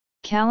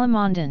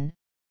Calamondin,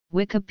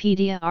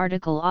 Wikipedia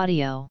article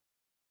audio.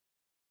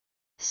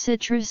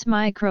 Citrus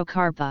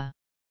microcarpa.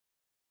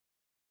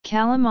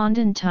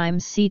 Calamondin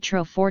times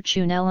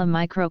Citrofortunella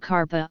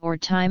microcarpa or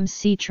times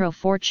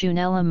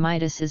Citrofortunella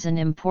mitis is an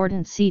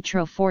important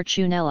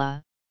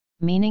Citrofortunella,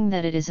 meaning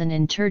that it is an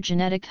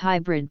intergenetic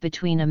hybrid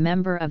between a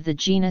member of the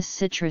genus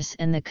Citrus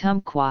and the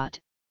kumquat,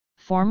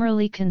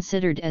 formerly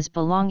considered as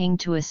belonging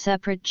to a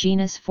separate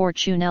genus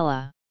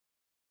Fortunella.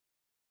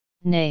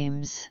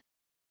 Names.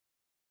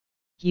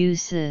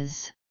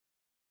 Uses.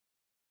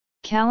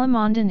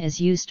 Calamondin is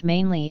used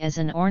mainly as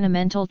an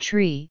ornamental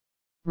tree,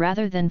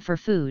 rather than for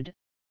food,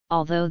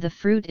 although the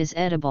fruit is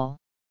edible.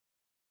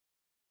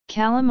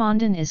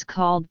 Calamondin is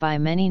called by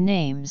many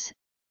names,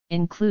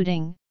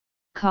 including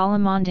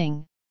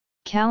calamondin,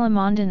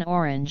 calamondin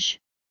orange,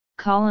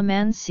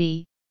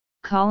 calamansi,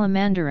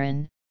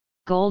 calamandarin,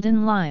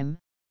 golden lime,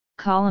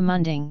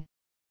 calamondin,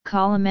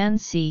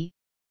 calamansi,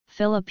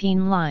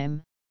 Philippine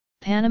lime,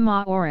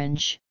 Panama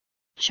orange,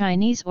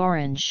 Chinese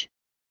orange,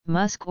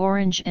 musk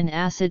orange and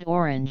acid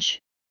orange.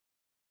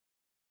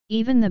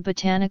 Even the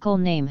botanical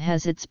name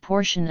has its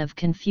portion of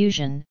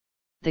confusion.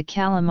 The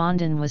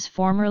calamondin was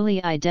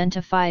formerly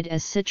identified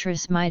as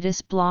Citrus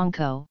mitis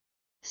blanco,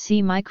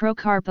 C.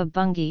 microcarpa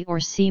bungi or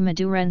C.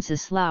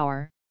 madurensis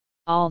lauer,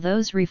 all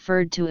those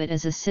referred to it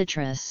as a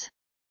citrus.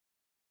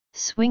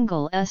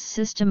 Swingle's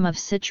system of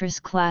citrus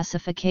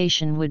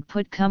classification would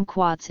put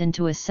kumquats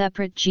into a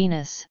separate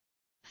genus,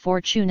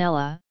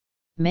 Fortunella,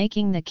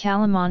 making the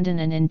calamondin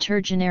an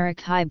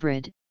intergeneric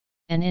hybrid,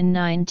 and in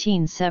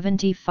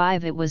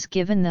 1975 it was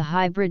given the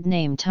hybrid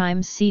name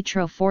times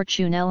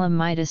Citrofortunella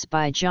mitis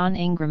by John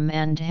Ingram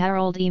and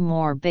Harold E.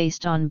 Moore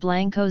based on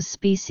Blanco's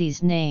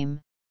species name,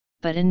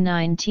 but in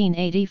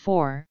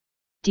 1984,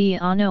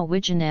 Diano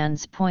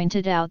Wijanans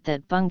pointed out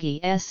that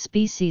Bungi's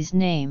species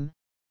name,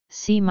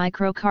 C.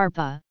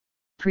 microcarpa,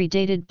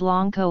 predated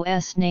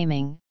Blanco's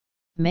naming,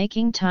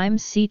 making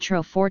times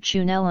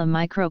Citrofortunella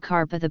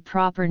microcarpa the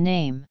proper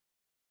name.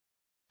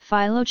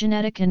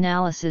 Phylogenetic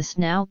analysis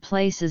now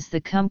places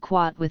the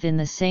kumquat within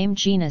the same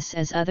genus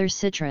as other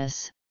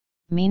citrus,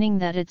 meaning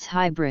that its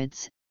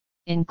hybrids,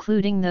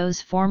 including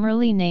those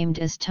formerly named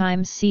as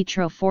times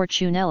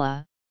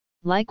Citrofortunella,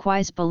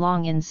 likewise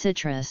belong in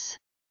citrus.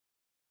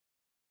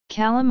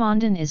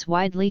 Calamondin is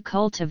widely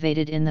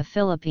cultivated in the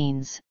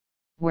Philippines,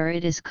 where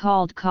it is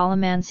called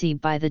calamansi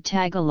by the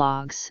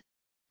Tagalogs,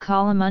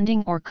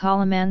 calamondin or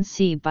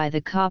calamansi by the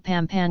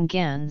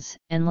Kapampangans,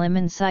 and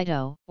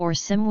limoncito or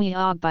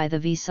simwiog by the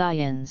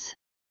Visayans.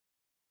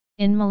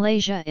 In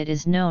Malaysia it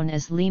is known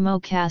as limo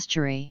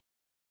casturi.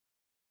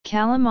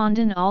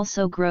 Calamondin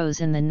also grows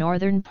in the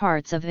northern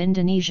parts of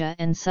Indonesia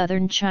and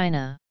southern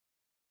China.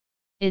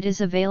 It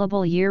is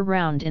available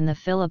year-round in the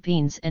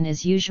Philippines and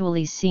is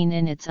usually seen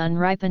in its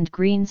unripened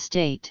green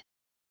state.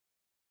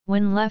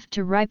 When left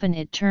to ripen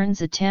it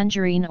turns a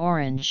tangerine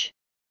orange.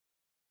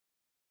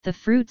 The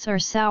fruits are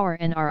sour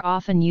and are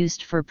often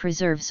used for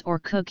preserves or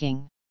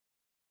cooking.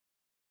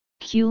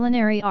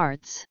 Culinary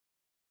arts.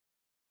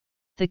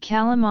 The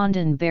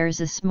calamondin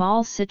bears a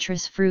small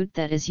citrus fruit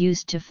that is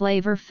used to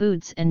flavor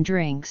foods and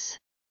drinks.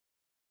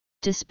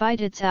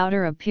 Despite its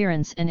outer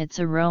appearance and its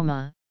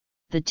aroma,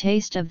 the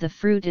taste of the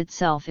fruit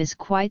itself is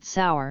quite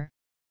sour,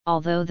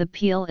 although the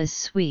peel is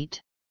sweet.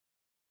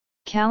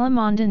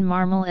 Calamondin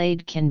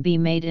marmalade can be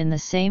made in the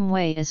same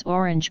way as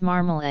orange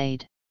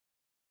marmalade.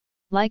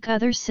 Like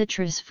other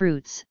citrus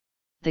fruits,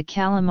 the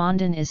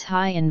calamondin is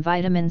high in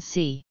vitamin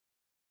C.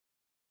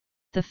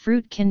 The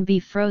fruit can be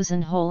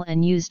frozen whole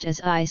and used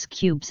as ice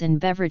cubes in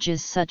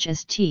beverages such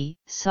as tea,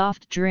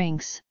 soft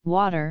drinks,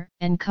 water,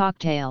 and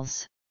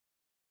cocktails.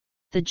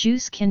 The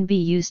juice can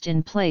be used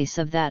in place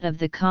of that of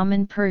the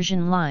common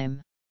Persian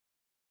lime.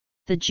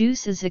 The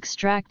juice is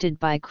extracted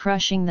by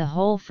crushing the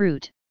whole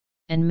fruit,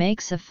 and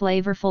makes a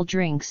flavorful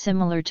drink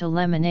similar to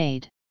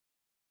lemonade.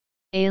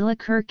 A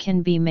liqueur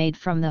can be made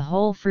from the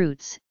whole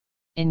fruits,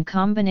 in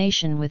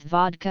combination with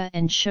vodka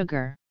and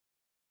sugar.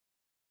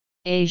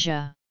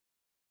 Asia.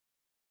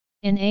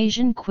 In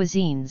Asian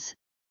cuisines,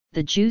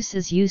 the juice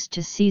is used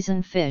to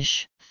season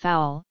fish,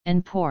 fowl,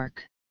 and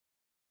pork.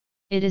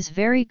 It is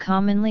very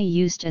commonly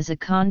used as a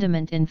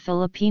condiment in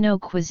Filipino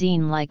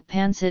cuisine like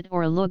pancit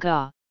or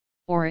luga,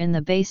 or in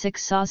the basic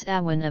sauce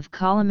awan of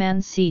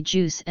calamansi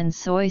juice and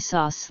soy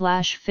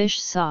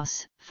sauce/fish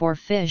sauce, for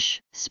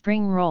fish,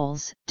 spring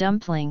rolls,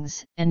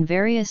 dumplings, and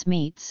various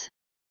meats.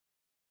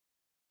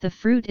 The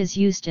fruit is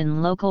used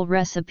in local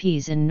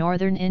recipes in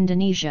northern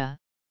Indonesia,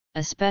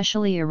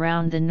 especially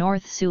around the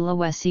North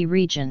Sulawesi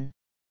region.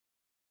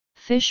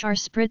 Fish are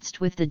spritzed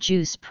with the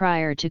juice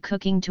prior to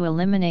cooking to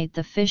eliminate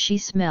the fishy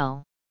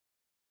smell.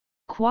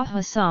 Kuah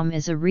asam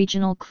is a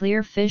regional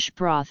clear fish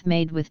broth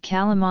made with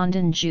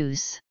calamondin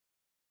juice.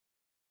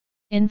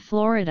 In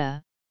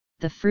Florida,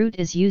 the fruit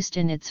is used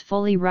in its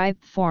fully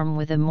ripe form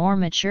with a more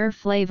mature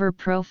flavor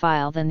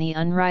profile than the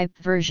unripe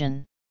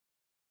version.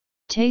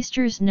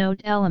 Tasters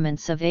note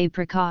elements of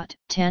apricot,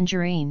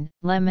 tangerine,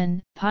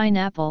 lemon,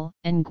 pineapple,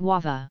 and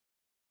guava.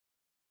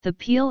 The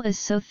peel is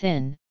so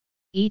thin,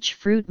 each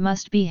fruit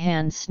must be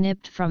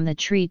hand-snipped from the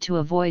tree to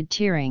avoid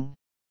tearing.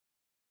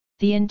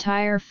 The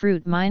entire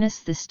fruit minus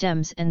the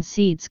stems and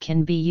seeds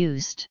can be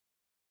used.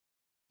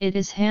 It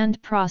is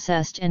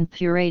hand-processed and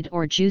pureed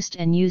or juiced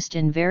and used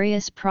in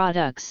various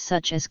products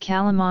such as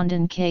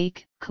Calamondin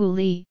cake,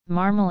 coulis,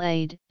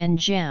 marmalade, and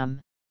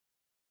jam.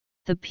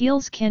 The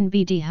peels can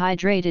be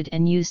dehydrated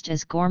and used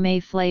as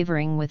gourmet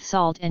flavoring with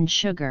salt and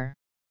sugar.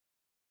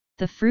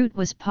 The fruit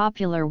was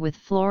popular with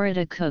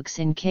Florida cooks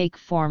in cake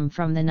form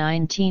from the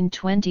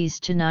 1920s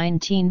to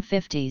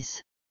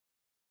 1950s.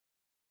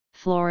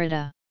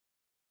 Florida.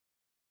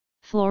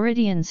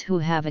 Floridians who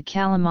have a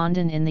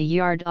calamondin in the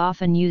yard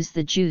often use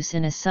the juice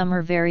in a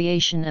summer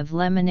variation of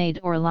lemonade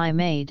or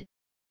limeade,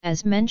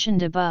 as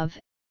mentioned above,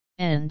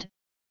 and,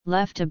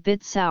 left a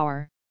bit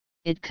sour,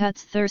 it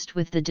cuts thirst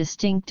with the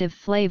distinctive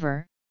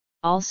flavor.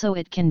 Also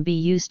it can be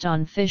used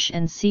on fish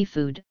and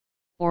seafood,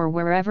 or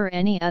wherever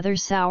any other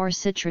sour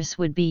citrus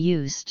would be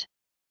used.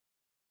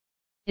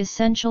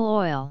 Essential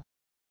oil.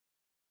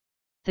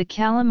 The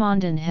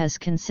calamondin has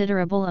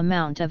considerable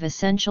amount of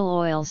essential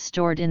oils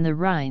stored in the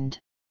rind.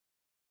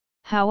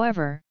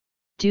 However,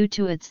 due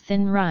to its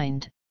thin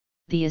rind,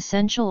 the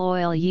essential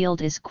oil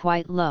yield is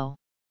quite low.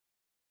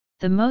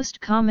 The most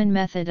common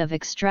method of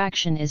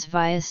extraction is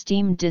via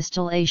steam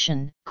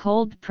distillation,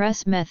 cold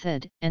press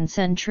method, and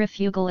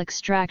centrifugal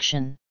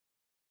extraction.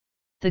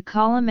 The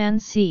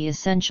calamansi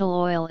essential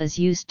oil is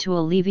used to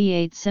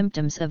alleviate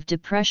symptoms of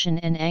depression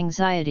and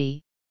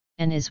anxiety,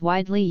 and is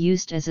widely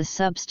used as a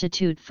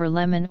substitute for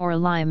lemon or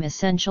lime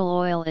essential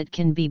oil. It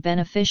can be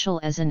beneficial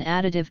as an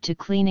additive to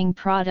cleaning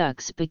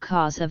products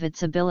because of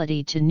its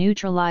ability to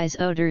neutralize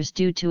odors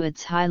due to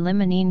its high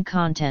limonene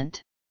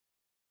content.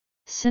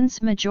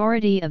 Since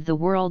majority of the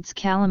world's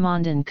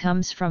calamondin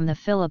comes from the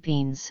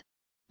Philippines,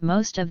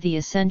 most of the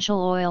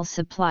essential oil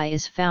supply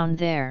is found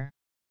there.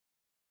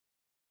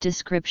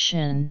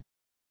 Description: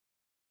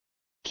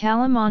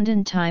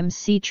 Calamondin times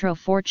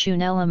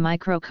Citrofortunella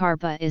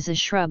microcarpa is a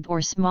shrub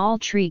or small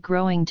tree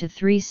growing to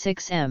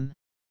 3-6 m.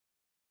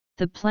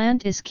 The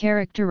plant is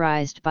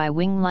characterized by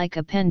wing-like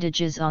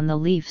appendages on the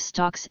leaf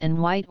stalks and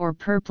white or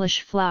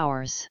purplish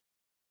flowers.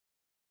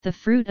 The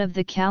fruit of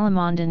the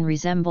calamondin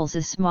resembles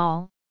a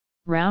small,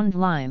 round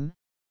lime,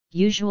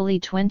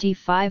 usually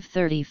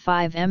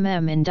 25-35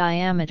 mm in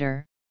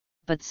diameter,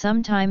 but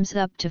sometimes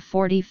up to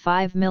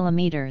 45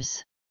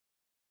 mm.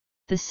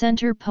 The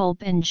center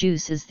pulp and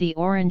juice is the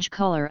orange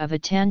color of a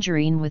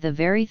tangerine with a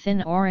very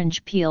thin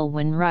orange peel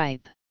when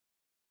ripe.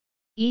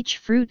 Each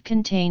fruit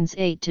contains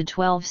 8 to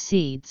 12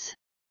 seeds.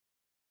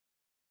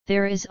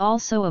 There is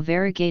also a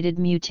variegated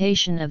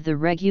mutation of the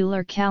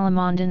regular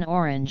calamondin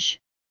orange,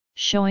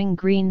 showing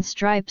green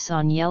stripes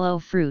on yellow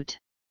fruit.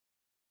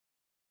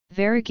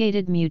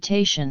 Variegated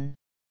mutation.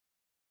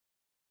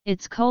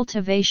 Its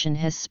cultivation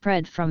has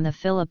spread from the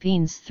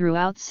Philippines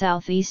throughout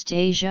Southeast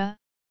Asia,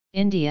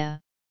 India,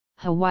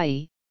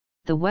 Hawaii,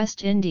 the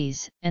West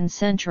Indies, and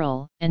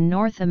Central and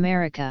North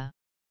America.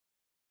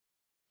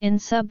 In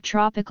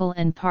subtropical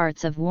and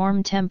parts of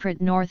warm-temperate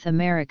North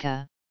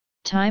America,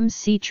 times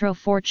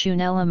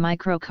Citrofortunella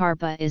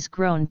microcarpa is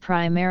grown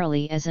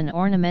primarily as an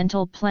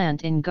ornamental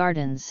plant in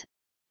gardens,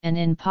 and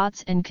in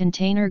pots and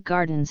container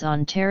gardens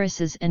on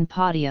terraces and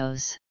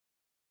patios.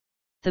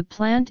 The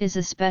plant is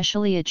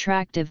especially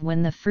attractive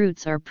when the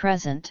fruits are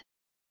present.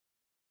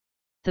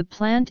 The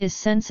plant is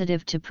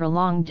sensitive to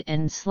prolonged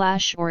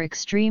and/or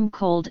extreme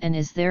cold and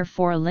is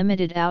therefore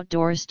limited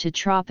outdoors to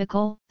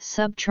tropical,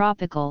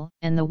 subtropical,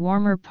 and the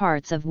warmer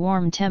parts of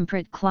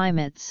warm-temperate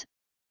climates,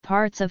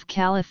 parts of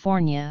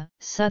California,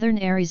 southern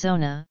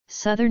Arizona,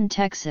 southern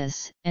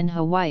Texas, and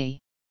Hawaii.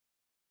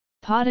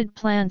 Potted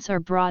plants are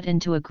brought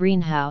into a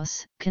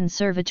greenhouse,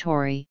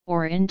 conservatory,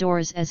 or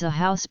indoors as a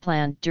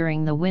houseplant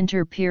during the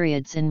winter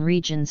periods in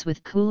regions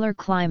with cooler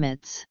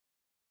climates.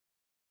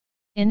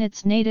 In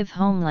its native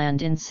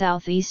homeland in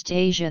Southeast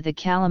Asia, the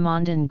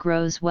calamondin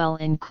grows well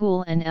in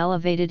cool and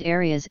elevated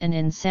areas and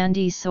in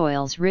sandy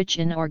soils rich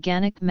in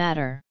organic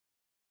matter.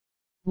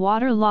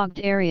 Waterlogged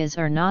areas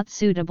are not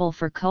suitable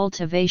for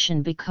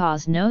cultivation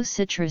because no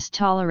citrus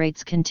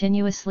tolerates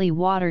continuously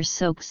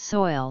water-soaked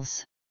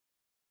soils.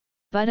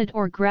 Budded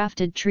or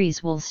grafted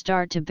trees will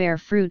start to bear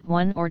fruit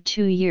 1 or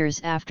 2 years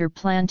after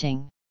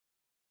planting.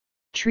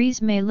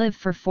 Trees may live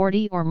for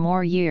 40 or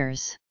more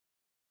years.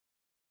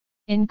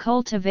 In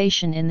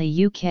cultivation in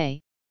the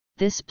UK,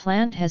 this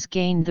plant has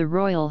gained the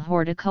Royal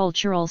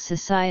Horticultural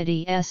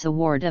Society's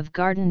Award of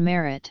Garden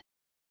Merit.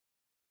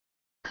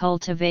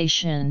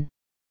 Cultivation.